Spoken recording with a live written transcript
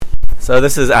So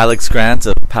this is Alex Grant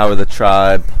of Power the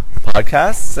Tribe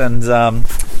podcasts, and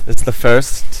this is the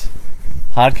first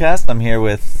podcast. I'm here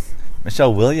with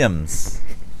Michelle Williams,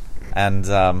 and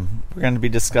we're going to be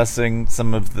discussing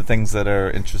some of the things that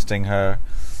are interesting her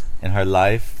in her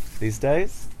life these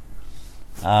days.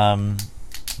 While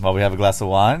we have a glass of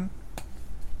wine.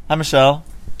 Hi, Michelle.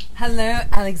 Hello,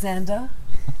 Alexander.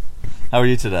 How are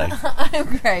you today?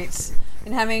 I'm great.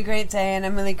 Been having a great day, and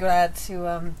I'm really glad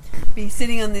to be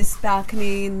sitting on this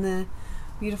balcony in the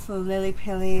beautiful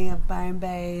lily-pilly of Byron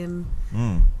Bay, and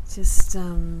just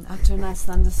after a nice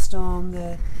thunderstorm,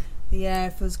 the air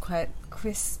feels quite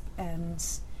crisp and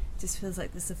just feels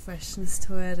like there's a freshness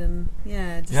to it, and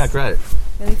great.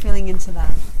 Really feeling into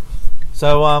that.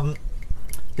 So, I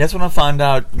just want to find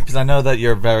out, because I know that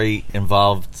you're very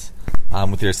involved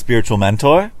with your spiritual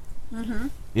mentor. Mm-hmm.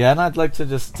 Yeah, and I'd like to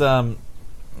just,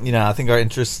 I think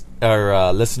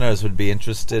our listeners would be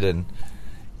interested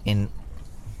in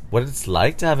what it's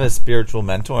like to have a spiritual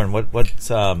mentor, and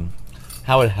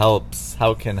how it helps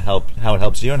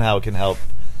you, and how it can help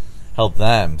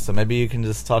them. So maybe you can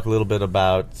just talk a little bit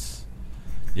about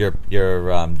your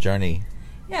journey.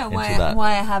 Yeah,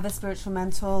 why I have a spiritual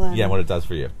mentor, and what it does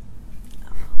for you.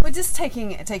 We're just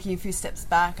taking a few steps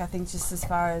back. I think just as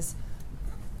far as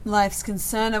life's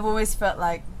concerned, I've always felt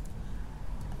like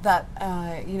that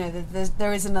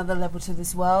there is another level to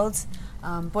this world.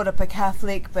 Brought up a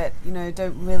Catholic, but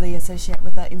don't really associate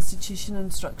with that institution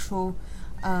and structural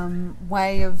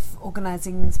way of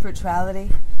organizing spirituality.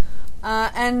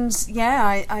 I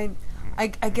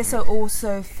guess I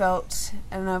also felt,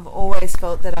 and I've always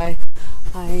felt, that I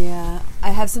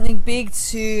have something big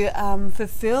to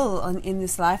fulfill in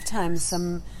this lifetime,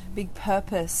 some big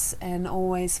purpose, and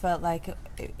always felt like,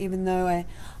 even though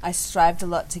I strived a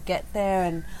lot to get there,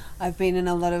 and I've been in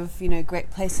a lot of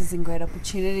great places and great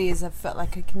opportunities, I've felt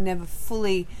like I can never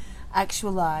fully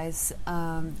actualize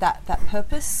that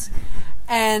purpose.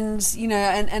 And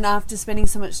and after spending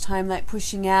so much time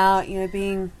pushing out,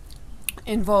 being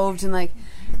involved in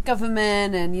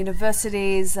government and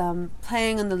universities,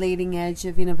 playing on the leading edge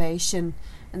of innovation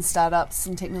and startups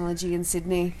and technology in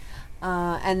Sydney,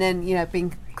 and then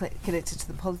being connected to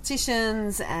the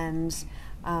politicians and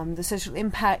the social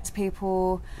impact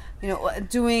people,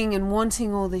 doing and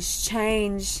wanting all this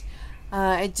change.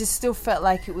 It just still felt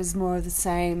like it was more of the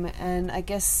same, and I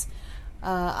guess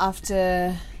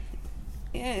after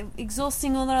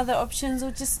exhausting all the other options,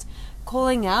 or just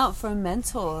calling out for a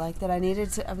mentor, that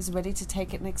I was ready to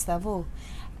take it next level,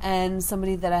 and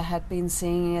somebody that I had been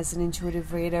seeing as an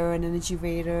intuitive reader, an energy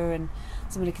reader, and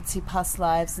somebody who could see past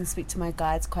lives and speak to my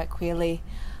guides quite clearly.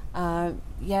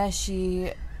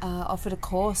 She offered a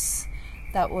course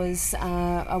that was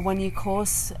a 1-year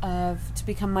course to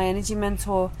become my energy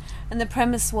mentor, and the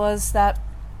premise was that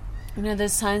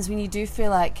there's times when you do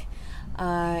feel like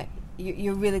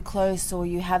you're really close, or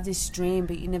you have this dream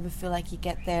but you never feel like you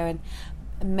get there, and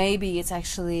maybe it's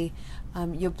actually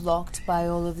you're blocked by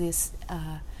all of this,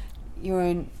 your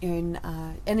own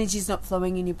energy's not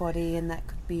flowing in your body, and that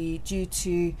could be due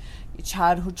to your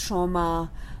childhood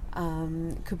trauma,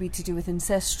 could be to do with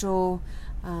ancestral,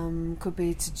 could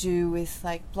be to do with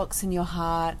blocks in your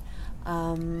heart,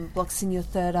 blocks in your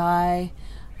third eye,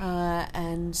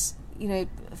 and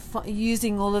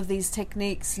using all of these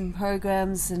techniques and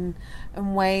programs and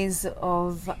ways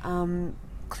of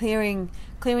clearing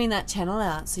that channel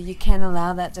out, so you can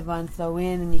allow that divine flow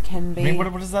in, and you can be.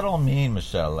 What does that all mean,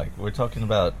 Michelle? We're talking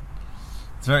about,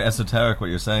 it's very esoteric what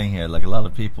you're saying here. A lot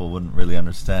of people wouldn't really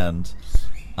understand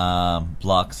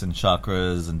blocks and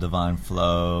chakras and divine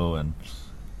flow and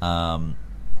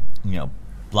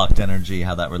blocked energy,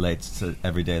 how that relates to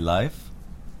everyday life.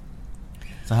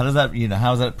 So how does that,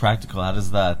 how is that practical? How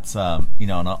does that, on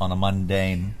a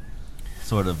mundane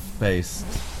sort of based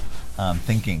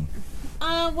thinking?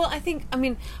 Well, I think,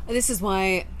 this is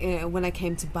why when I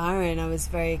came to Byron, I was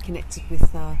very connected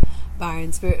with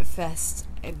Byron Spirit Fest,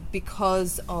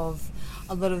 because of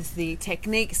a lot of the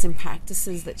techniques and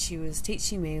practices that she was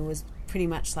teaching me was pretty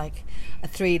much like a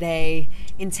 3-day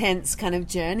intense kind of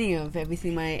journey of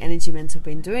everything my energy mentor had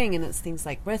been doing. And it's things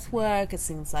like breath work, it's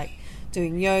things like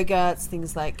doing yoga, it's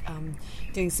things like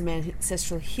doing some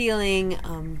ancestral healing,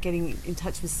 getting in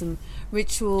touch with some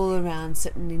ritual around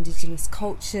certain indigenous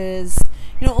cultures,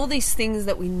 all these things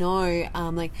that we know,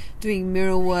 like doing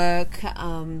mirror work,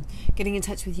 getting in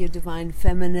touch with your divine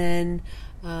feminine,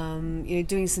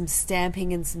 doing some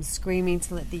stamping and some screaming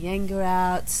to let the anger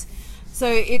out.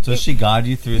 So does she guide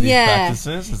you through these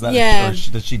practices? Is that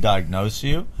or does she diagnose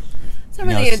you? It's not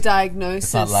really a diagnosis.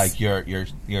 It's not like your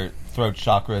throat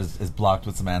chakra is blocked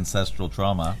with some ancestral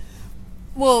trauma.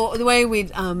 Well, the way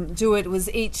we'd do it was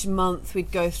each month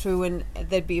we'd go through and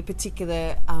there'd be a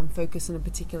particular focus on a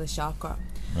particular chakra.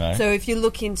 Right. So if you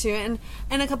look into it,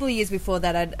 and a couple of years before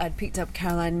that, I'd picked up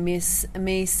Caroline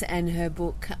Meese and her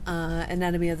book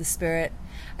Anatomy of the Spirit,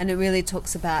 and it really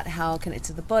talks about how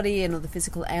connected the body and all the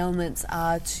physical ailments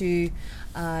are to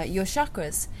your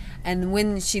chakras. And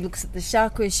when she looks at the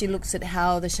chakras, she looks at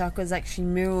how the chakras actually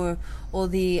mirror all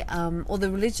the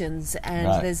religions, and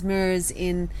right. there's mirrors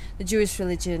in the Jewish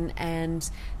religion and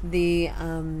the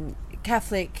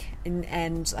Catholic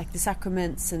and like the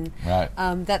sacraments, and right.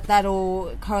 that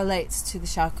all correlates to the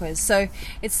chakras. So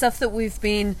it's stuff that we've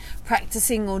been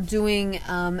practicing or doing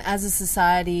as a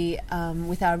society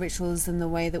with our rituals and the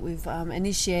way that we've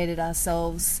initiated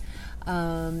ourselves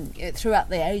throughout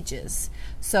the ages.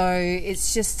 So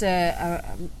it's just a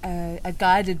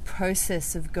guided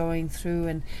process of going through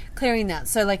and clearing that.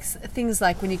 So like things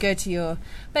like when you go to your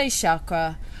base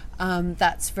chakra,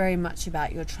 that's very much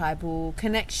about your tribal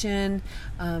connection,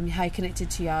 how you're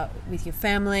connected to with your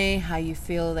family, how you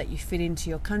feel that you fit into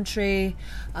your country,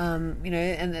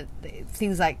 and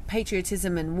things like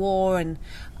patriotism and war, and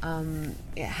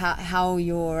how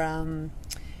you're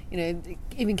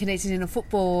even connected in a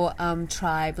football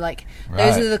tribe. Like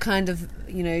those are the kind of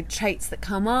traits that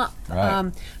come up.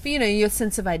 Right. But your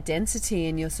sense of identity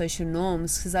and your social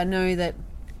norms, because I know that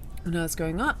when I was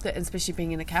growing up, that especially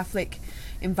being in a Catholic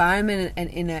environment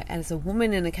and as a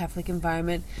woman in a Catholic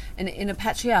environment and in a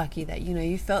patriarchy, that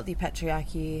you felt the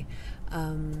patriarchy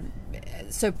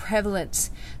so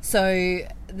prevalent. So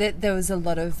there was a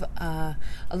lot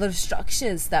of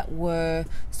structures that were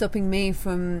stopping me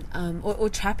from or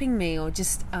trapping me, or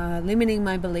just limiting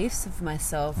my beliefs of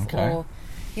myself. Okay.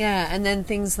 And then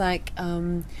things like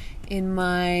in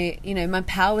my my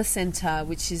power center,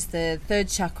 which is the third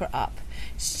chakra up.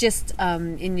 It's just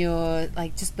in your,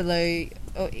 like, just below,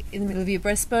 or in the middle of your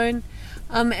breastbone,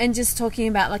 and just talking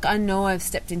about, like, I know I've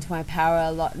stepped into my power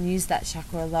a lot and used that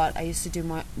chakra a lot. I used to do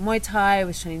Muay Thai. I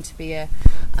was training to be a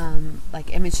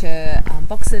amateur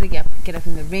boxer, to get up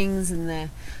in the rings and the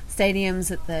stadiums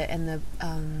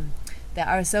the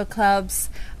RSL clubs,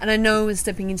 and I know I was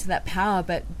stepping into that power,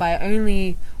 but by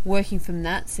only working from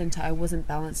that center, I wasn't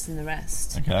balanced in the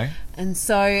rest. Okay. And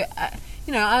so,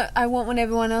 I want what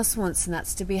everyone else wants, and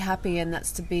that's to be happy, and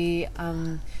that's to be,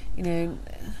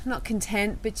 not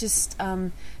content, but just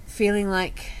feeling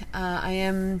like I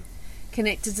am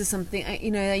connected to something.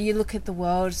 You look at the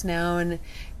world now, and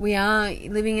we are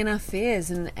living in our fears,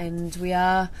 and we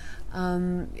are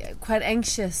quite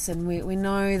anxious, and we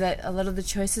know that a lot of the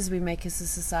choices we make as a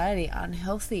society aren't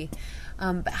healthy.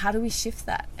 But how do we shift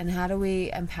that, and how do we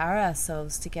empower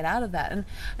ourselves to get out of that?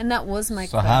 And that was my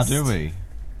quest. So how do we?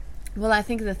 Well, I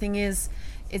think the thing is,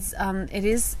 it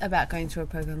is about going through a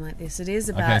program like this. It is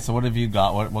about... Okay, so what have you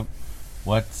got?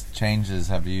 What changes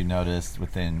have you noticed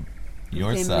within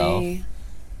yourself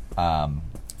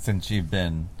since you've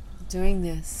been doing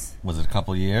this? Was it a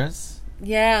couple years?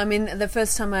 Yeah, I mean, the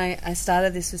first time I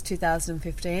started this was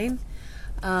 2015,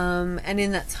 and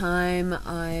in that time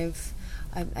I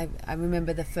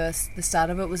remember the start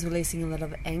of it was releasing a lot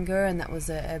of anger, and that was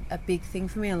a big thing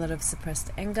for me, a lot of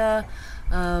suppressed anger.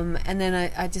 And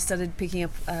then I just started picking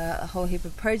up a whole heap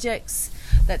of projects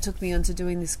that took me on to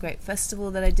doing this great festival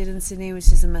that I did in Sydney,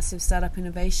 which is a massive startup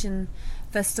innovation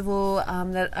festival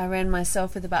that I ran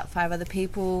myself with about 5 other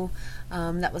people.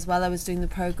 That was while I was doing the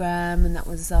program, and that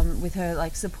was with her,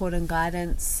 like, support and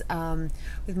guidance,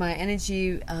 with my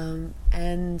energy, and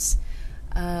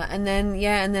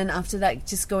then after that,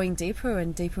 just going deeper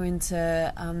and deeper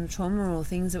into trauma or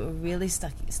things that were really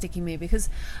sticking me, because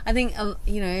I think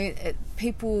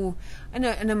people, I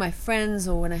know my friends,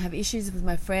 or when I have issues with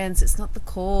my friends, it's not the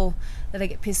call that I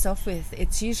get pissed off with.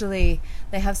 It's usually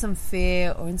they have some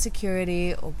fear or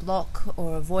insecurity or block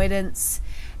or avoidance,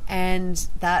 and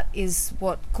that is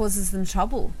what causes them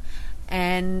trouble.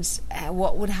 And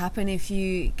what would happen if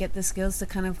you get the skills to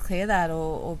kind of clear that,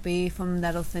 or be from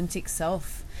that authentic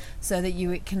self, so that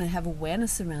you can have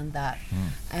awareness around that.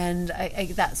 And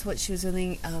that's what she was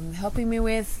really helping me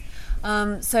with.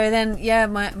 So then,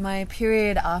 my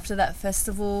period after that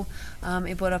festival,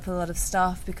 it brought up a lot of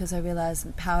stuff, because I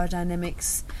realized power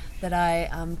dynamics, that I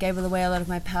gave away a lot of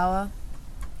my power.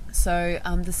 So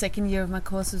the second year of my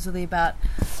course was really about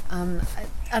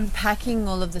unpacking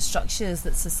all of the structures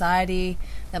that society,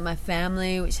 that my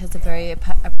family, which has a very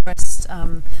oppressed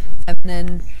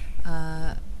feminine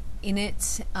in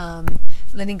it,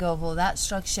 letting go of all that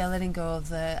structure, letting go of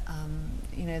the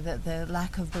the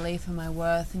lack of belief in my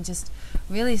worth, and just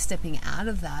really stepping out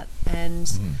of that.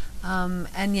 And I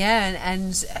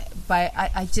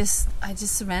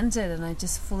just surrendered, and I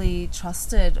just fully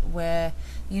trusted where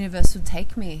the universe would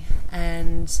take me.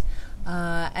 And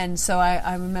so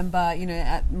I remember,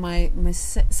 at my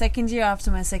second year, after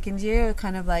my second year,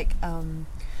 kind of like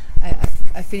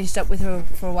I finished up with her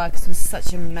for a while because it was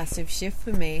such a massive shift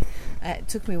for me. It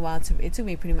took me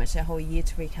pretty much a whole year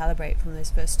to recalibrate from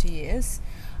those first 2 years.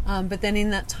 But then in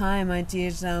that time, I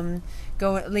did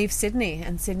leave Sydney,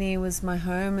 and Sydney was my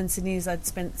home. And I'd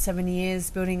spent 7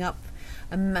 years building up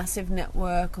a massive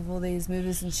network of all these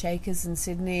movers and shakers in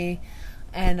Sydney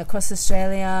and across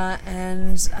Australia,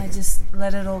 and I just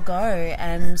let it all go.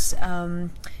 And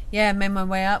made my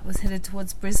way up, was headed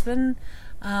towards Brisbane,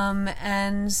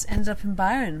 and ended up in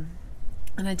Byron.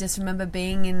 And I just remember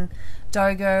being in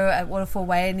Dorrigo at Waterfall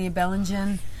Way near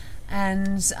Bellingen,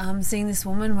 and seeing this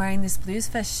woman wearing this Blues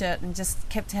Fest shirt, and just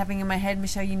kept having in my head,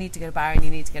 Michelle, you need to go to Byron, you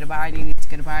need to go to Byron, you need to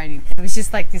go to Byron. It was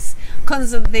just like this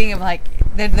constant thing of like,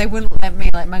 they wouldn't let me,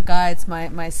 like my guides,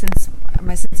 my sense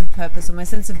of purpose, or my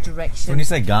sense of direction. When you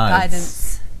say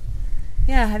guidance.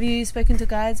 Yeah, have you spoken to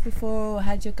guides before, or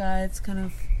had your guides kind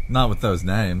of... Not with those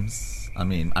names. I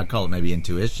mean, I'd call it maybe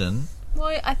intuition.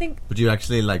 Well, I think... But do you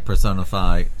actually like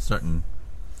personify certain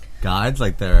guides,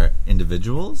 like they're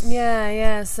individuals?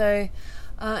 Yeah. So,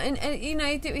 and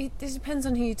it depends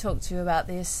on who you talk to about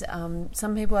this.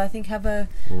 Some people, I think, have a...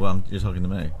 Well, you're talking to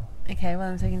me. Okay, well,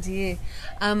 I'm talking to you.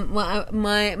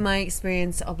 My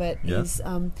experience of it is,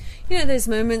 there's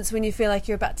moments when you feel like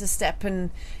you're about to step,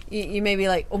 and you maybe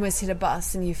like almost hit a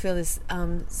bus, and you feel this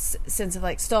sense of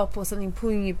like stop, or something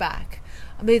pulling you back.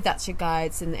 I believe that's your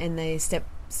guides, and they step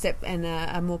and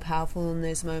are more powerful in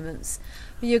those moments.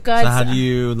 But your guides... So how do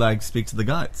you like speak to the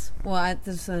guides? Well, I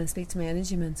just want to speak to my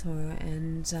energy mentor,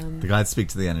 and the guides speak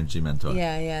to the energy mentor.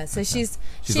 Yeah. So okay. she's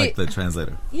like the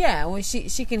translator. Yeah, well,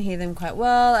 she can hear them quite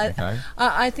well. Okay.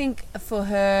 I think for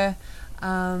her,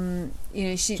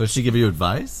 she... So does she give you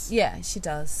advice? Yeah, she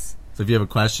does. So if you have a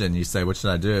question, you say, what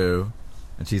should I do?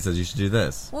 And she says, you should do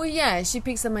this. Well, yeah, she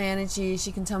picks up my energy.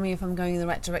 She can tell me if I'm going in the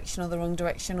right direction or the wrong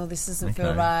direction, or this doesn't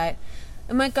feel right.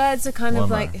 And my guides are kind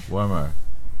of like... Warmer,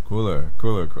 cooler,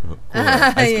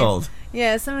 ice cold.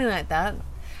 Yeah, something like that.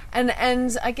 And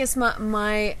I guess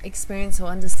my experience or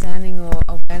understanding or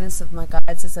awareness of my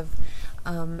guides as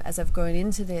I've grown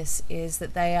into this is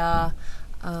that they are...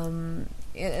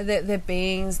 they're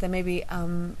beings. They may be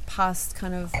past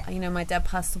kind of... my dad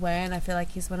passed away, and I feel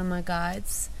like he's one of my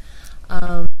guides.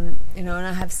 And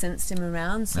I have sensed him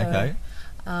around. So, okay.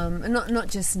 And not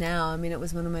just now. I mean, it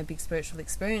was one of my big spiritual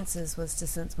experiences was to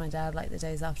sense my dad, like the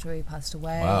days after he passed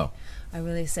away. Wow. I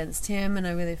really sensed him, and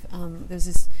I really there's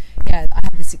this. Yeah, I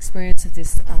had this experience of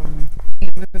this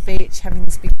being at River Beach, having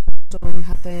this big storm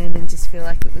happen, and just feel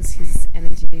like it was his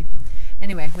energy.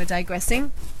 Anyway, we're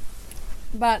digressing.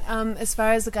 But as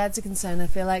far as the guides are concerned, I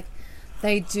feel like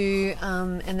they do,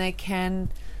 and they can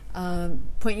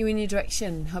point you in your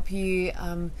direction, help you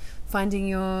finding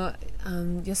your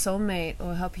soulmate,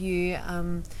 or help you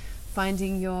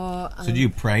finding your... So do you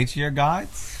pray to your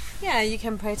guides? Yeah, you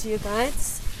can pray to your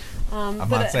guides. I'm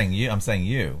not saying you, I'm saying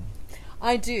you.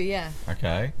 I do, yeah.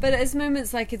 Okay. But as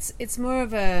moments, like, it's more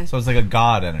of a... So it's like a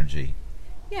God energy.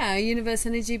 Yeah, a universe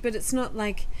energy, but it's not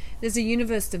like... There's a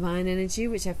universe divine energy,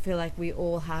 which I feel like we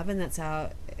all have, and that's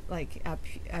our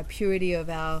purity of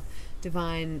our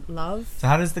divine love. So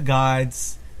how does the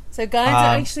guides... So guides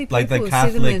are actually people. Like the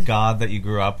Catholic God that you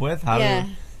grew up with? How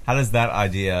does that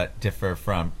idea differ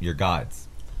from your guides?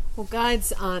 Well,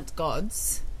 guides aren't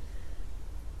gods.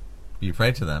 You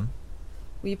pray to them.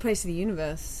 Well, you pray to the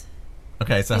universe.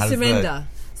 Okay, so you how does surrender.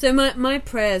 So my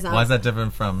prayers aren't... Why is that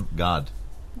different from God?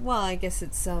 Well, I guess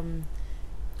it's... God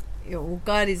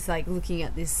is like looking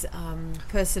at this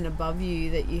person above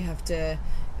you that you have to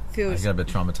feel... I got a bit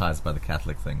traumatized by the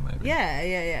Catholic thing, maybe.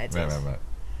 Yeah. Right.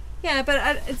 Yeah,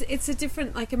 but it's a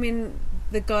different... Like, I mean,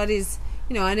 the God is...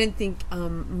 I don't think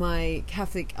my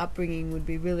Catholic upbringing would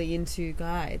be really into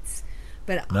guides.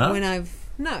 But no? when I've...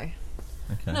 No.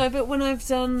 Okay. No, but when I've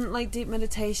done, like, deep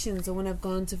meditations, or when I've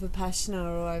gone to Vipassana,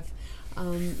 or I've...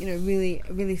 really,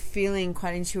 really feeling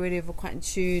quite intuitive or quite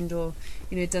attuned, or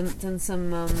done some,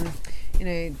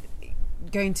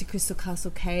 going to Crystal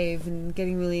Castle Cave and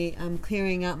getting really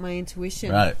clearing out my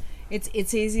intuition. Right.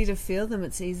 It's easy to feel them.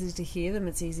 It's easy to hear them.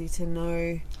 It's easy to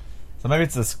know. So maybe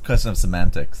it's a question of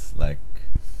semantics, like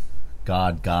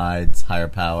God, guides, higher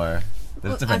power.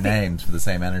 There's different names for the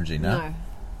same energy. No. No.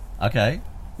 Okay.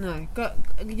 No, God,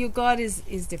 your God is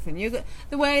different.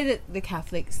 The way that the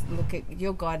Catholics look at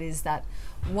your God is that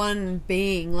one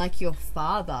being, like your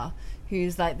Father,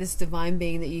 who's like this divine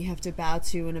being that you have to bow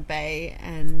to and obey,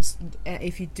 and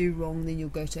if you do wrong, then you'll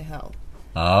go to hell.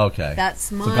 Oh, okay.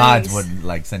 That's my... So guides wouldn't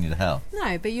like send you to hell.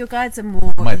 No, but your guides are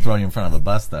more... Might throw you in front of a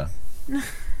bus, though.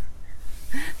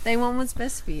 They want what's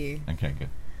best for you. Okay, good.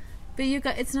 But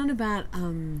it's not about...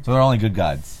 So they're only good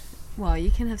guides. Well,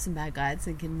 you can have some bad guides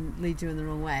that can lead you in the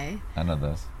wrong way. I know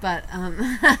those. But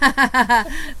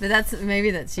but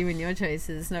maybe that's you and your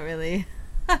choices, not really.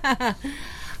 And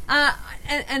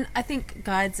I think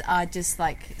guides are just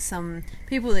like some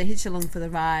people that hitch along for the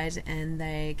ride, and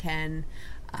they can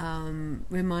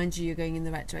remind you you're going in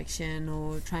the right direction,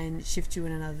 or try and shift you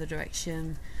in another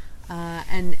direction.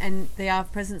 And they are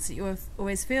presence that you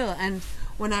always feel. And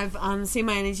when I've seen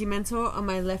my energy mentor, on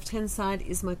my left hand side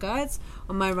is my guides,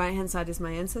 on my right hand side is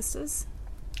my ancestors,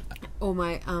 or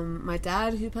my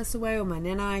dad who passed away, or my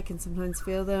nana. I can sometimes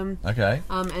feel them. Okay.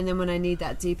 And then when I need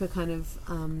that deeper kind of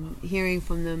hearing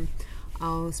from them,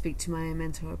 I'll speak to my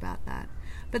mentor about that.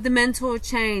 But the mentor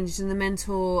changed, and the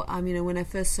mentor, when I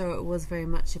first saw it was very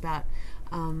much about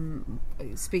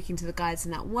speaking to the guides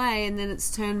in that way, and then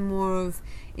it's turned more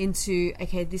into,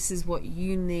 okay, this is what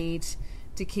you need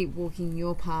to keep walking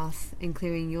your path and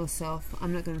clearing yourself.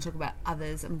 I'm not going to talk about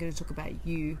others, I'm going to talk about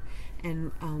you,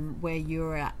 and where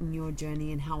you're at in your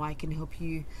journey, and how I can help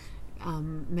you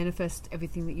manifest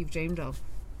everything that you've dreamed of.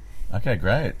 Okay,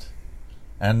 great.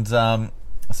 And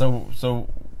so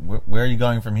where are you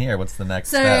going from here? What's the next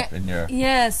step in your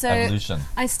evolution?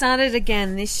 I started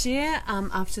again this year.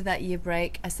 After that year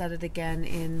break, I started again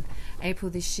in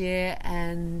April this year,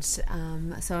 and so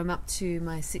I'm up to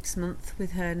my 6th month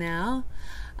with her now,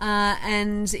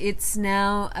 and it's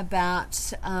now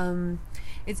about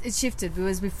it's shifted,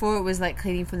 because before it was like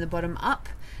cleaning from the bottom up.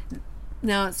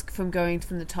 Now it's from going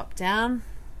from the top down.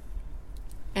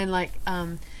 And like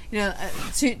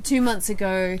 2 months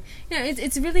ago,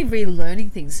 it's really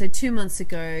relearning things. So 2 months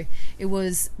ago, it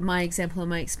was my example and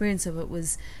my experience of it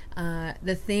was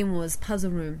the theme was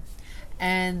puzzle room,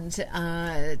 and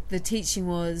the teaching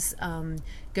was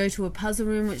go to a puzzle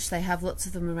room, which they have lots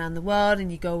of them around the world, and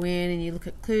you go in and you look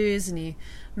at clues, and you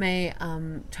may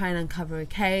try and uncover a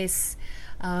case,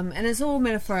 and it's all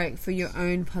metaphoric for your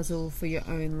own puzzle, for your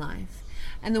own life.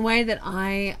 And the way that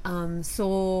I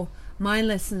saw my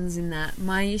lessons in that,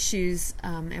 my issues,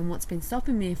 and what's been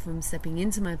stopping me from stepping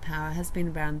into my power has been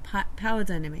around power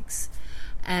dynamics.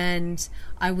 And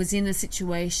I was in a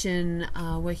situation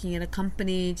working at a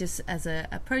company just as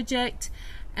a project,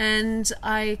 and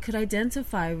I could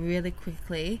identify really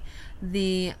quickly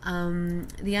the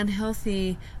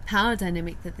unhealthy power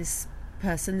dynamic that this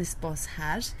boss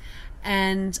had.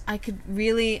 And I could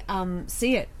really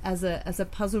see it as a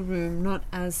puzzle room, not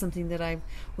as something that I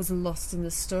was lost in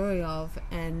the story of,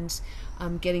 and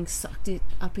getting sucked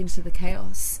up into the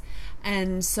chaos.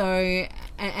 And so,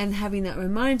 and having that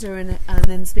reminder, and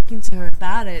then speaking to her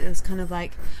about it, it was kind of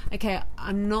like, okay,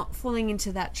 I'm not falling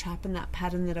into that trap and that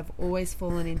pattern that I've always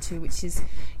fallen into, which is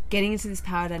getting into this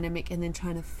power dynamic and then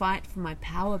trying to fight for my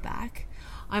power back.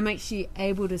 I'm actually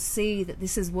able to see that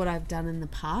this is what I've done in the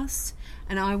past,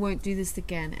 and I won't do this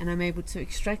again. And I'm able to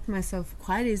extract myself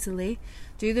quite easily,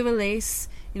 do the release.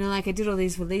 Like I did all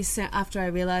these releases after I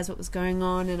realized what was going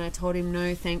on, and I told him,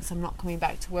 no thanks, I'm not coming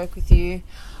back to work with you.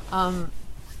 I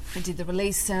did the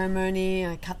release ceremony,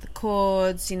 I cut the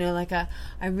cords, I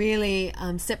really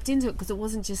stepped into it, because it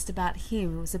wasn't just about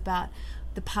him, it was about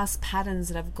the past patterns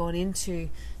that I've gone into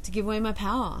to give away my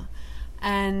power.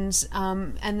 And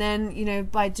then,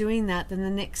 by doing that, then the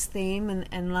next theme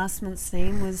and last month's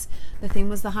theme was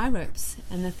the high ropes.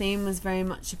 And the theme was very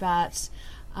much about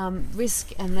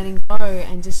risk and letting go,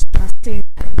 and just trusting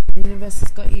that the universe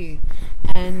has got you.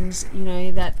 And,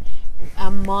 that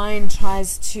our mind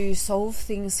tries to solve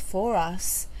things for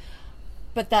us,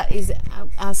 but that is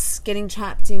us getting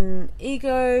trapped in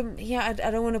ego. I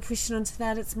don't want to push it onto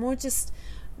that. It's more just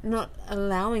not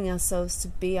allowing ourselves to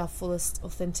be our fullest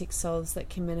authentic selves that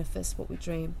can manifest what we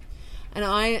dream. And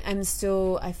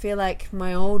I feel like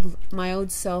my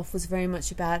old self was very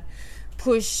much about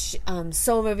push,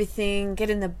 solve everything, get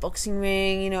in the boxing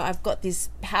ring, I've got this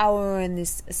power and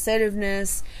this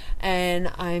assertiveness,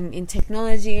 and I'm in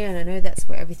technology, and I know that's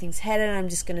where everything's headed, and I'm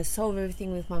just going to solve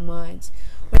everything with my mind.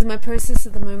 Whereas my process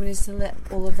at the moment is to let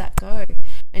all of that go,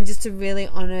 and just to really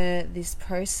honor this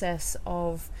process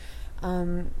of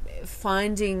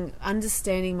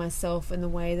understanding myself and the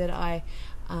way that I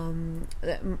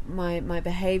that my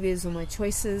behaviors or my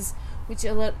choices, which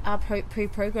are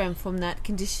pre-programmed from that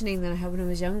conditioning that I had when I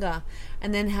was younger,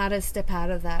 and then how to step out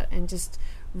of that and just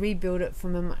rebuild it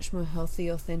from a much more healthy,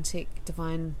 authentic,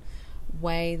 divine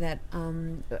way that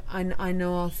I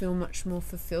know I'll feel much more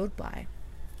fulfilled by.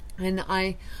 And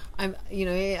I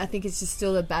think it's just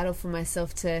still a battle for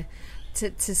myself to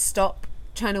stop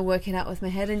trying to work it out with my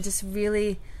head and just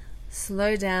really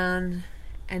slow down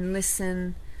and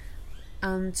listen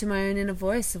to my own inner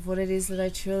voice of what it is that I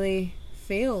truly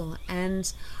feel.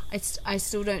 And I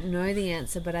still don't know the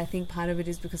answer, but I think part of it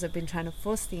is because I've been trying to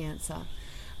force the answer.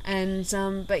 And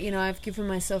but I've given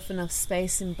myself enough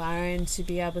space in Byron to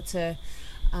be able to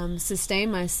sustain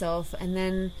myself. And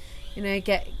then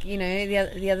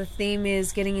the other theme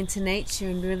is getting into nature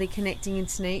and really connecting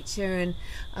into nature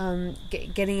and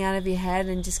getting out of your head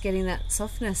and just getting that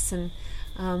softness. And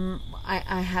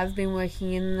I have been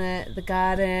working in the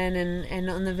garden and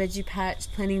on the veggie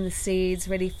patch, planting the seeds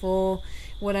ready for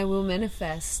what I will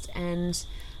manifest. And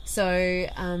so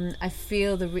I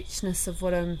feel the richness of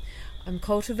what I'm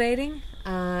cultivating,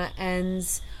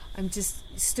 and I'm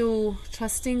just still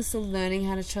trusting, still learning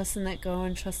how to trust and let go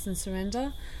and trust and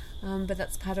surrender. But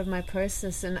that's part of my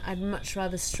process, and I'd much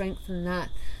rather strengthen that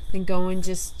than go and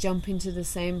just jump into the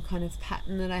same kind of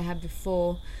pattern that I had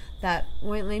before that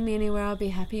won't lead me anywhere I'll be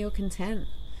happy or content.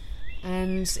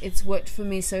 And it's worked for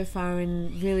me so far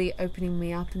in really opening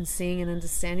me up and seeing and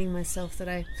understanding myself that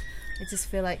I just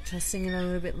feel like trusting it a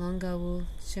little bit longer will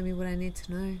show me what I need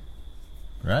to know.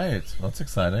 Right. Well, that's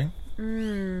exciting.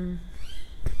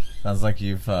 Sounds like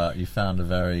you found a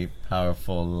very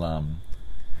powerful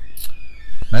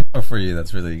mentor for you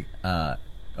that's really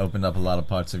opened up a lot of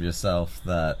parts of yourself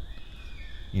that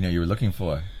you were looking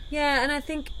for. Yeah, and I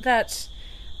think that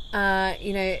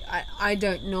I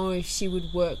don't know if she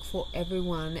would work for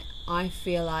everyone. I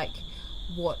feel like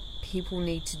what people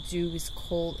need to do is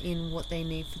call in what they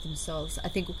need for themselves. I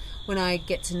think when I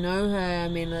get to know her,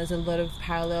 there's a lot of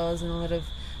parallels and a lot of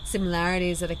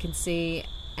similarities that I can see.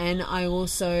 And I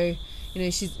also,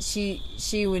 she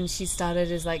when she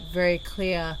started is like very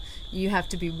clear. You have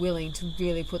to be willing to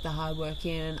really put the hard work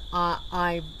in, and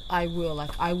I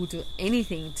will do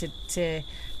anything to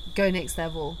go next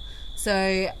level.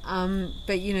 So,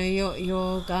 but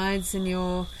your guides and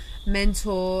your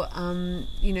mentor,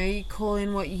 you call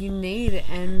in what you need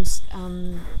and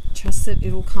trust that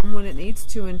it'll come when it needs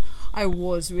to. And I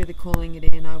was really calling it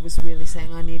in. I was really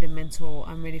saying, I need a mentor.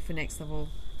 I'm ready for next level.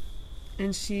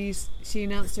 And she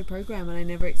announced her program, and I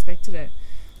never expected it.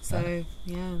 So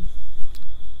yeah.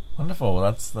 Wonderful. Well,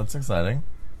 that's exciting.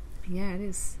 Yeah, it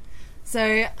is. So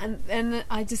and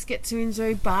I just get to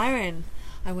enjoy Byron.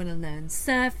 I want to learn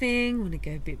surfing, want to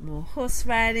go a bit more horse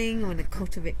riding, I want to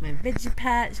cultivate my veggie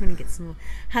patch, I want to get some more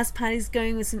house parties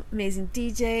going with some amazing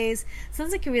DJs.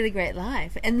 Sounds like a really great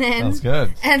life. And then sounds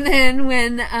good. And then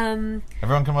when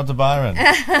everyone come out to Byron.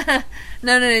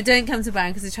 No, don't come to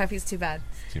Byron because the traffic's too bad.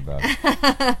 It's too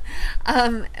bad.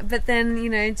 But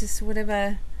then just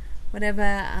whatever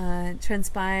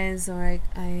transpires, or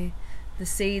the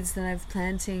seeds that I've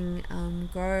planting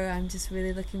grow. I'm just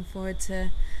really looking forward to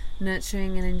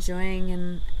nurturing and enjoying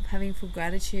and having full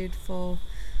gratitude for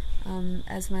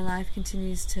as my life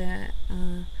continues to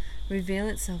reveal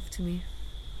itself to me.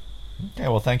 Okay,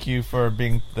 well, thank you for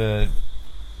being the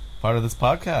part of this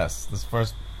podcast, this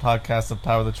first podcast of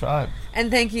Power the Tribe.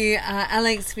 And thank you,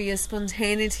 Alex, for your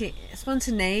spontaneity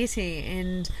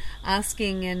and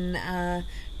asking and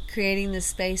creating the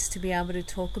space to be able to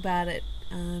talk about it,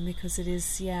 because it is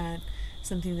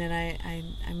something that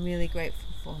I'm really grateful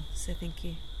for. So thank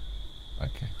you.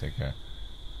 Okay, take care.